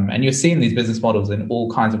 And you're seeing these business models in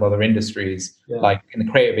all kinds of other industries. Yeah. Like in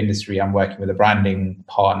the creative industry, I'm working with a branding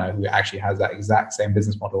partner who actually has that exact same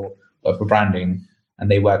business model, but for branding. And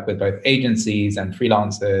they work with both agencies and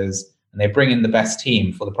freelancers, and they bring in the best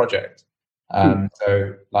team for the project.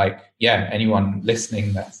 So like, yeah, anyone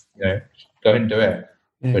listening, that's, you know, go and do it.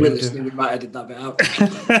 Yeah, we might edit that bit out.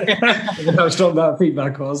 How strong that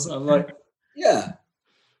feedback was. I'm like, yeah.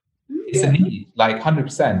 It's a need, like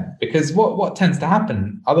 100%. Because what tends to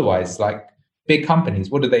happen otherwise, like big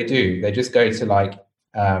companies, what do? They just go to like,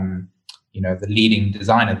 the leading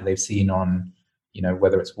designer that they've seen on,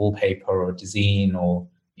 whether it's wallpaper or design or,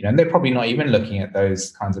 and they're probably not even looking at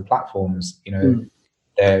those kinds of platforms.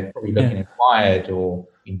 They're probably looking at Wired or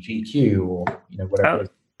in GQ or, whatever.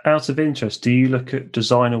 Out of interest, do you look at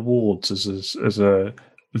design awards as a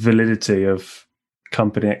validity of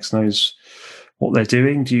company X knows what they're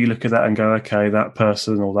doing? Do you look at that and go, okay, that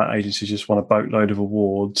person or that agency just won a boatload of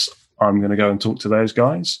awards, I'm going to go and talk to those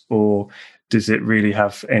guys? Or does it really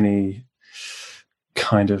have any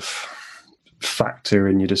kind of factor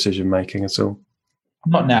in your decision making at all?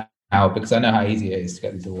 Not now, because I know how easy it is to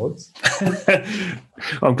get these awards.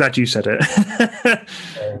 I'm glad you said it.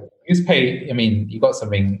 You just pay, you got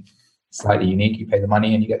something slightly unique, you pay the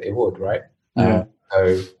money and you get the award, right? Yeah.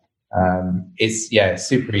 It's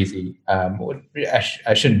super easy.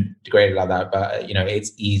 I shouldn't degrade it like that, but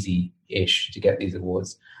it's easy-ish to get these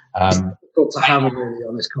awards. Got to have a really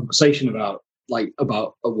honest conversation about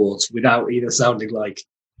awards without either sounding like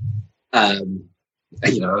a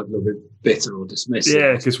little bit bitter or dismissive.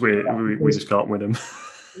 Yeah, because we just can't win them.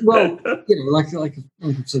 Well, like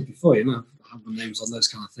I've said before, have the names on those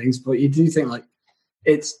kind of things, but you do think like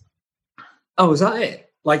it's, is that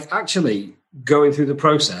it? Like actually going through the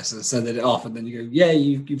process and sending it off, and then you go, yeah,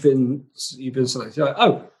 you've been selected. You're like,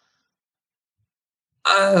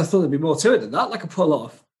 I thought there'd be more to it than that. Like I put a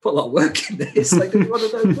lot of work in this. Like, do you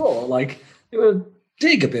want to know more? Like, you want to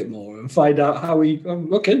dig a bit more and find out how we.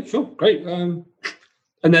 Okay, sure, great. And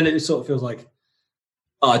then it sort of feels like,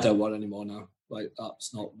 I don't want any more now. Like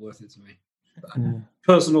that's not worth it to me.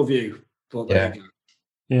 Personal view, but there you go.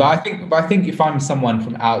 Yeah. But I think if I'm someone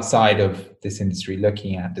from outside of this industry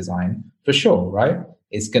looking at design, for sure, right?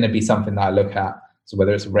 It's going to be something that I look at. So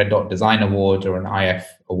whether it's a Red Dot Design Award or an IF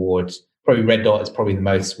Award, probably Red Dot is probably the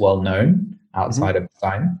most well known outside of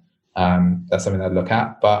design. That's something that I look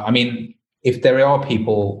at. But if there are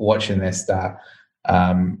people watching this that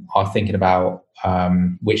are thinking about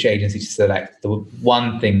which agency to select, the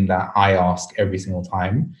one thing that I ask every single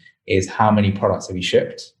time is how many products have you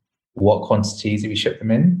shipped? What quantities have you shipped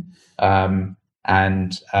them in?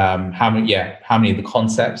 And how many of the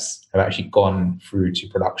concepts have actually gone through to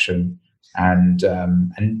production? And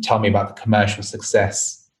tell me about the commercial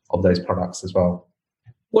success of those products as well.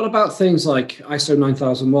 What about things like ISO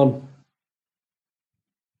 9001?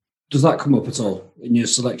 Does that come up at all in your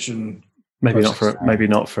selection? Maybe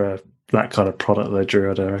not for that kind of product though, Drew,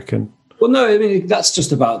 I reckon. Well, no, that's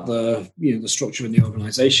just about the the structure in the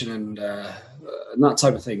organisation and that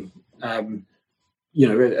type of thing. An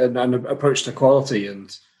approach to quality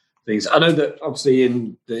and things. I know that obviously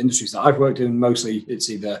in the industries that I've worked in, mostly it's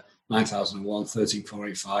either 9001,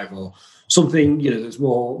 13485 or something, that's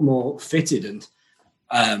more fitted.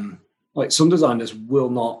 And like some designers will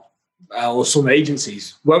not, or some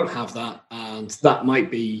agencies won't have that. And that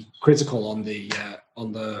might be critical on the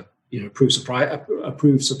approved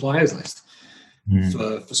suppliers list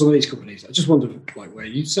for some of these companies. I just wondered where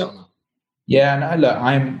you sit on that. Yeah, and look,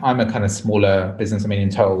 I'm a kind of smaller business. In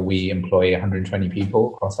total, we employ 120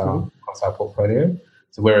 people across our portfolio.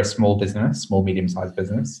 So we're a small business, small, medium-sized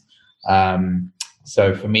business.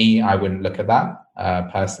 So for me, I wouldn't look at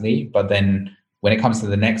that personally. But then when it comes to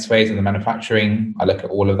the next phase of the manufacturing, I look at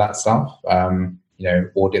all of that stuff.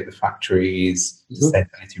 Audit the factories,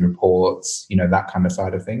 sustainability reports, that kind of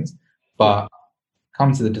side of things. But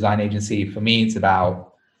come to the design agency, for me, it's about,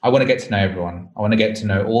 I want to get to know everyone. I want to get to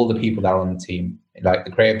know all the people that are on the team. Like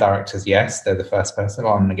the creative directors, yes, they're the first person. But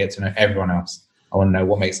I want to get to know everyone else. I want to know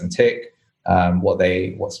what makes them tick, what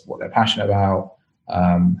they're passionate about,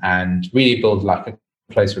 and really build like a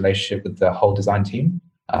close relationship with the whole design team.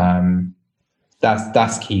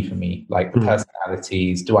 That's key for me. Like the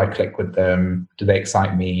personalities, do I click with them? Do they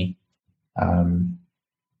excite me?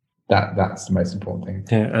 That's the most important thing.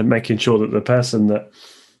 Yeah, and making sure that the person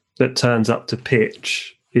that turns up to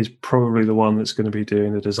pitch is probably the one that's going to be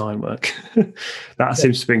doing the design work. That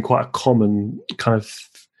seems to be quite a common kind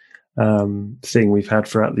of thing we've had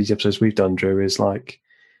throughout these episodes we've done, Drew, is like,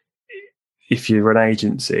 if you're an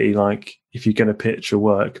agency, like if you're going to pitch your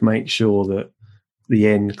work, make sure that the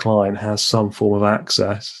end client has some form of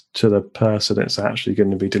access to the person that's actually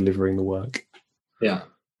going to be delivering the work. Yeah.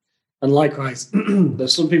 And likewise,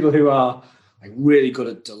 there's some people who are really good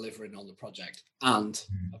at delivering on the project and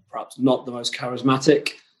perhaps not the most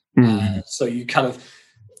charismatic. So you kind of,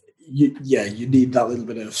 you need that little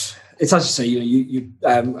bit of, it's as you say,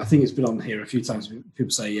 I think it's been on here a few times.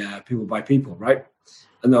 People say, people buy people, right?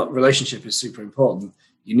 and that relationship is super important.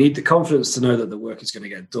 You need the confidence to know that the work is going to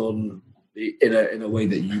get done in a way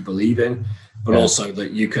that you believe in, but also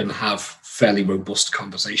that you can have fairly robust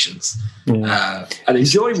conversations and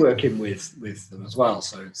enjoy working with them as well.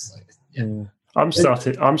 So it's like, I'm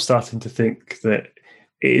starting to think that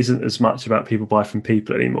it isn't as much about people buy from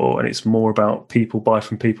people anymore, and it's more about people buy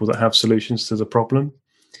from people that have solutions to the problem.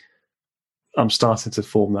 I'm starting to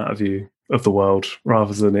form that view of the world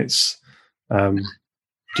rather than it's.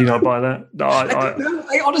 Do you not buy that? No,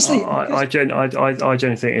 I honestly, I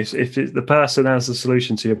genuinely think if the person has the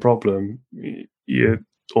solution to your problem, you'll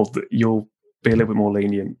be a little bit more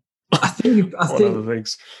lenient. I think other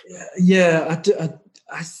things.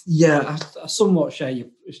 I somewhat share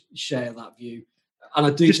that view, and I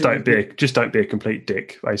do just don't be a complete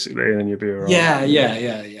dick, basically, and then you'll be all right.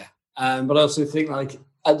 Yeah. But I also think, like,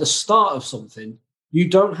 at the start of something, you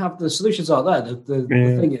don't have the solutions out there. The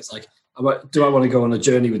thing is, like, do I want to go on a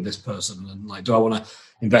journey with this person, and like, do I want to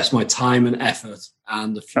invest my time and effort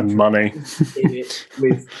and the future and money in it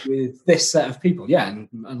with this set of people? And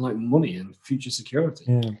like money and future security.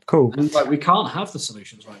 Yeah, cool. And like, we can't have the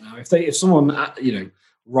solutions right now. If someone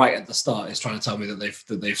right at the start is trying to tell me that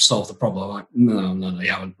they've solved the problem, I'm like, no,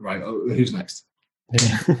 you haven't. Right, who's next?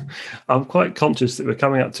 Yeah. I'm quite conscious that we're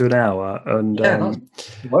coming up to an hour, and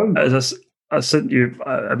as I sent you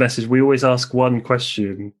a message. We always ask one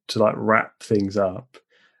question to like wrap things up.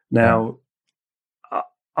 Now,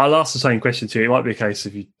 I'll ask the same question to you. It might be a case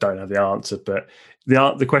if you don't have the answer, but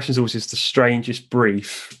the question is always just the strangest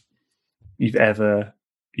brief you've ever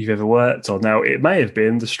worked on. Now, it may have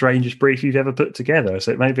been the strangest brief you've ever put together,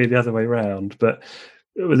 so it may be the other way around. But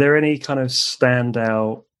were there any kind of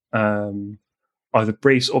standout either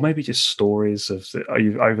briefs or maybe just stories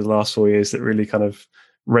over the last 4 years that really kind of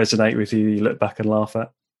resonate with you look back and laugh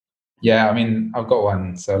at? Yeah, I mean, I've got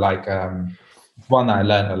one. So like one that I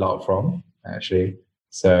learned a lot from, actually.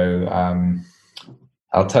 So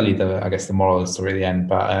I'll tell you the moral of the story at the end.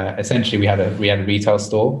 But essentially we had a retail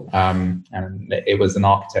store, and it was an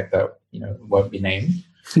architect that won't be named.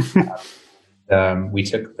 We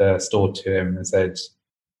took the store to him and said,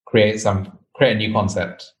 create a new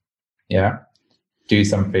concept. Yeah. Do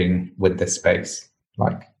something with this space.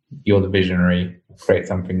 Like, you're the visionary, create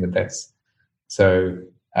something with this. So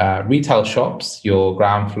retail shops, your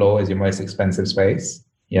ground floor is your most expensive space.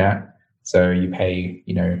 Yeah. So you pay,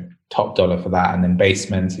 top dollar for that. And then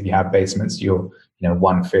basements, if you have basements, you're,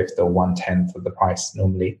 1/5 or 1/10 of the price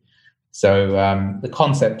normally. So the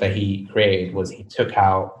concept that he created was he took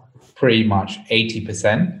out pretty much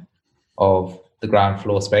 80% of the ground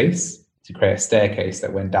floor space to create a staircase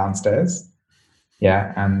that went downstairs.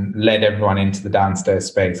 Yeah, and led everyone into the downstairs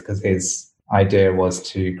space because his idea was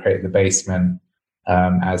to create the basement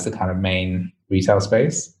as the kind of main retail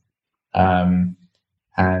space.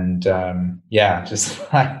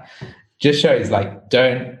 Just shows like,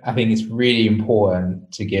 I think it's really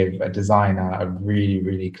important to give a designer a really,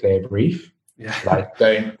 really clear brief. Yeah. Like,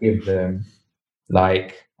 don't give them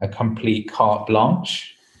like a complete carte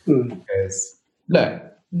blanche because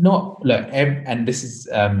and this is,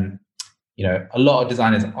 a lot of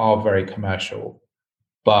designers are very commercial,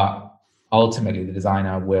 but ultimately the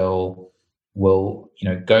designer will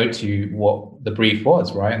go to what the brief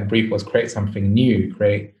was, right? And the brief was create something new,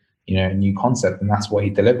 create, a new concept. And that's what he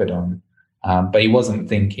delivered on. But he wasn't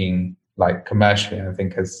thinking like commercially. And I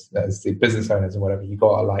think as the business owners or whatever, you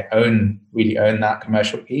got to like really own that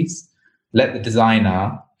commercial piece. Let the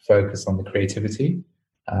designer focus on the creativity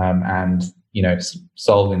and,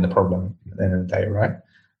 solving the problem at the end of the day, right?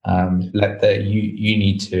 You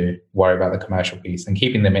need to worry about the commercial piece and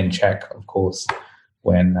keeping them in check, of course,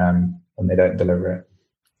 when they don't deliver it.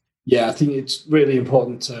 Yeah, I think it's really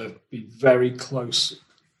important to be very close,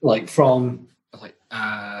 like from like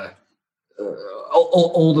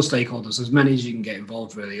all the stakeholders, as many as you can get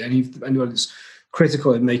involved. Really, anyone that's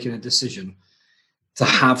critical in making a decision, to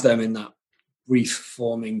have them in that brief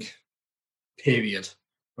forming period,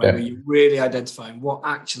 right, where you're really identifying what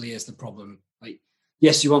actually is the problem. Like,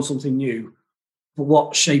 yes, you want something new, but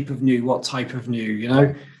what shape of new, what type of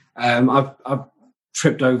new, I've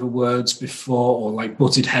tripped over words before, or like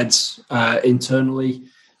butted heads internally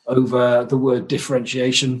over the word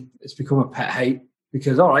differentiation. It's become a pet hate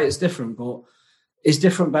because, all right, it's different, but is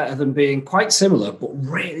different better than being quite similar, but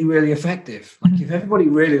really, really effective? Like, if everybody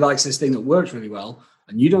really likes this thing that works really well,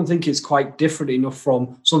 and you don't think it's quite different enough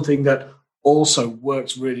from something that also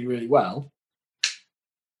works really, really well,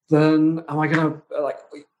 then am I going to, like,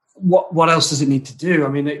 what else does it need to do? I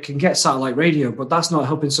mean, it can get satellite radio, but that's not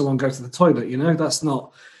helping someone go to the toilet, that's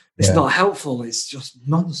not, it's not helpful. It's just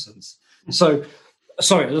nonsense. So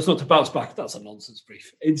sorry, just not to bounce back. That's a nonsense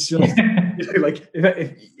brief. It's just like yeah,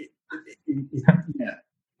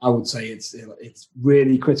 I would say it's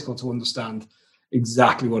really critical to understand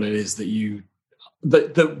exactly what it is that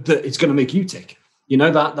that it's going to make you tick. You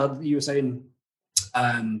know that you were saying,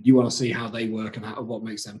 you want to see how they work and what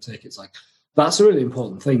makes them tick. It's like that's a really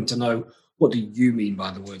important thing to know. What do you mean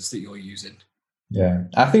by the words that you're using? Yeah,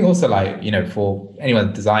 I think also like, for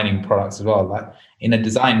anyone designing products as well, like in a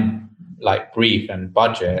design like brief and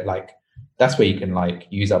budget, like that's where you can like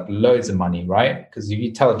use up loads of money, right? Because if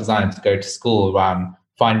you tell a designer to go to school around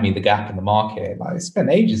find me the gap in the market, like spend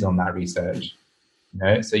ages on that research,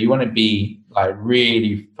 So you want to be like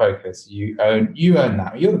really focused. You own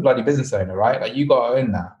that. You're the bloody business owner, right? Like you got to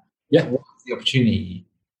own that. Yeah. What's the opportunity?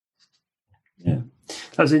 Yeah,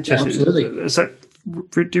 that's interesting. Yeah, absolutely. So,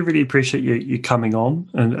 do really appreciate you coming on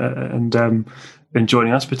and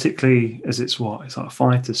joining us, particularly as it's like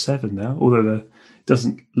 5 to 7 now. Although it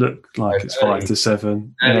doesn't look like it's early. 5 to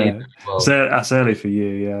 7. So that's early for you,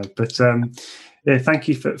 yeah. But yeah, thank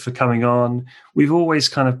you for coming on. We've always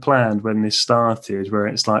kind of planned when this started, where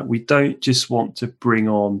it's like we don't just want to bring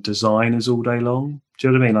on designers all day long. Do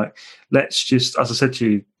you know what I mean? Like, let's just, as I said to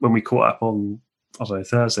you when we caught up on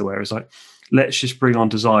Thursday, where it's like, let's just bring on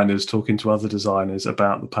designers talking to other designers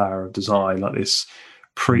about the power of design, like this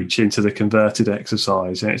preaching to the converted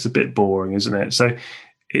exercise. And it's a bit boring, isn't it? So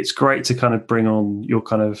it's great to kind of bring on your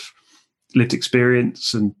kind of lived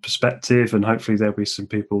experience and perspective, and hopefully there'll be some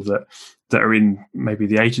people that are in maybe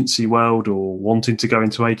the agency world or wanting to go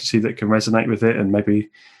into agency that can resonate with it and maybe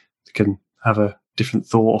can have a different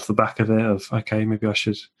thought off the back of it of, okay, maybe I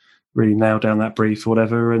should really nail down that brief or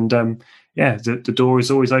whatever. And yeah, the door is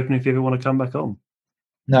always open if you ever want to come back on.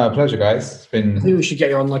 No, pleasure, guys. It's been. I think we should get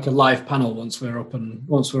you on like a live panel once we're up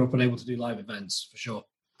and able to do live events for sure.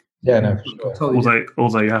 Yeah, no, for sure.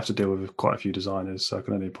 Although you have to deal with quite a few designers, so I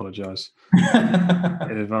can only apologise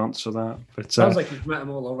in advance for that. But sounds like you've met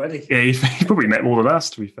them all already. Yeah, you've probably met more than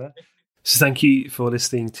us, to be fair. So thank you for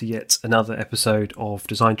listening to yet another episode of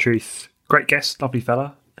Design Truth. Great guest, lovely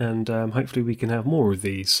fella, and hopefully we can have more of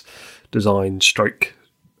these design stroke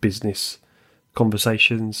business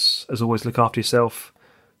conversations. As always, look after yourself,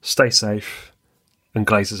 stay safe, and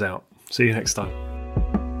Glazers out. See you next time.